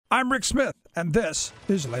I'm Rick Smith, and this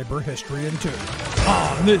is Labor History in 2.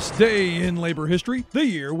 On this day in labor history, the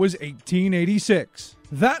year was 1886.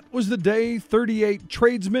 That was the day 38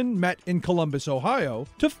 tradesmen met in Columbus, Ohio,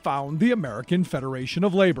 to found the American Federation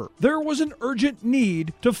of Labor. There was an urgent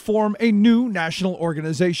need to form a new national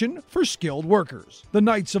organization for skilled workers. The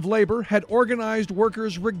Knights of Labor had organized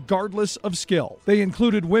workers regardless of skill. They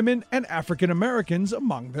included women and African Americans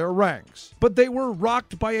among their ranks. But they were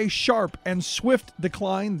rocked by a sharp and swift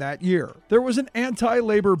decline that year. There was an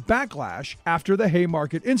anti-labor backlash after the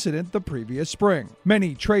Haymarket incident the previous spring.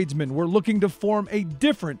 Many tradesmen were looking to form a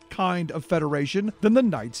different kind of federation than the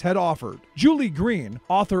Knights had offered. Julie Greene,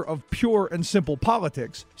 author of Pure and Simple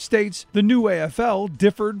Politics, states the new AFL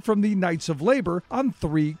differed from the Knights of Labor on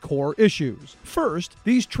 3 core issues. First,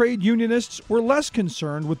 these trade unionists were less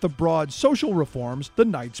concerned with the broad social reforms the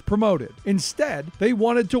Knights promoted. Instead, they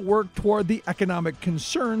wanted to work toward the economic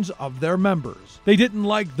concerns of their members. They didn't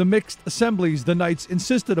like the mixed assemblies the Knights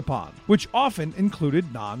insisted upon, which often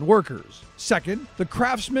included non-workers. Second, the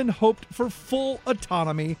craftsmen hoped for full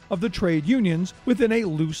autonomy of the trade unions within a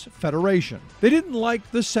loose federation. They didn't like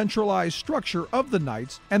the centralized structure of the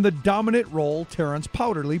Knights and the dominant role Terrance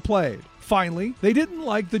Powderly played. Finally, they didn't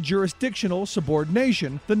like the jurisdictional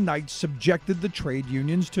subordination the Knights subjected the trade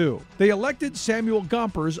unions to. They elected Samuel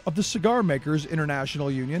Gompers of the Cigar Makers International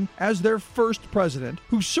Union as their first president,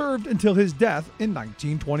 who served until his death in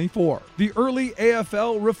 1924. The early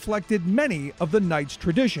AFL reflected many of the Knights'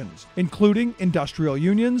 traditions, including industrial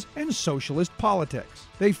unions and socialist politics.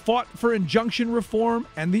 They fought for injunction reform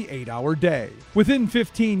and the 8-hour day. Within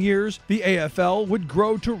 15 years, the AFL would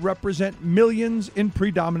grow to represent millions in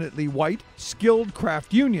predominantly white, skilled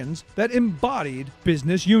craft unions that embodied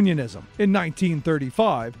business unionism. In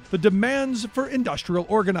 1935, the demands for industrial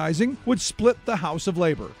organizing would split the House of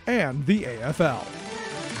Labor and the AFL.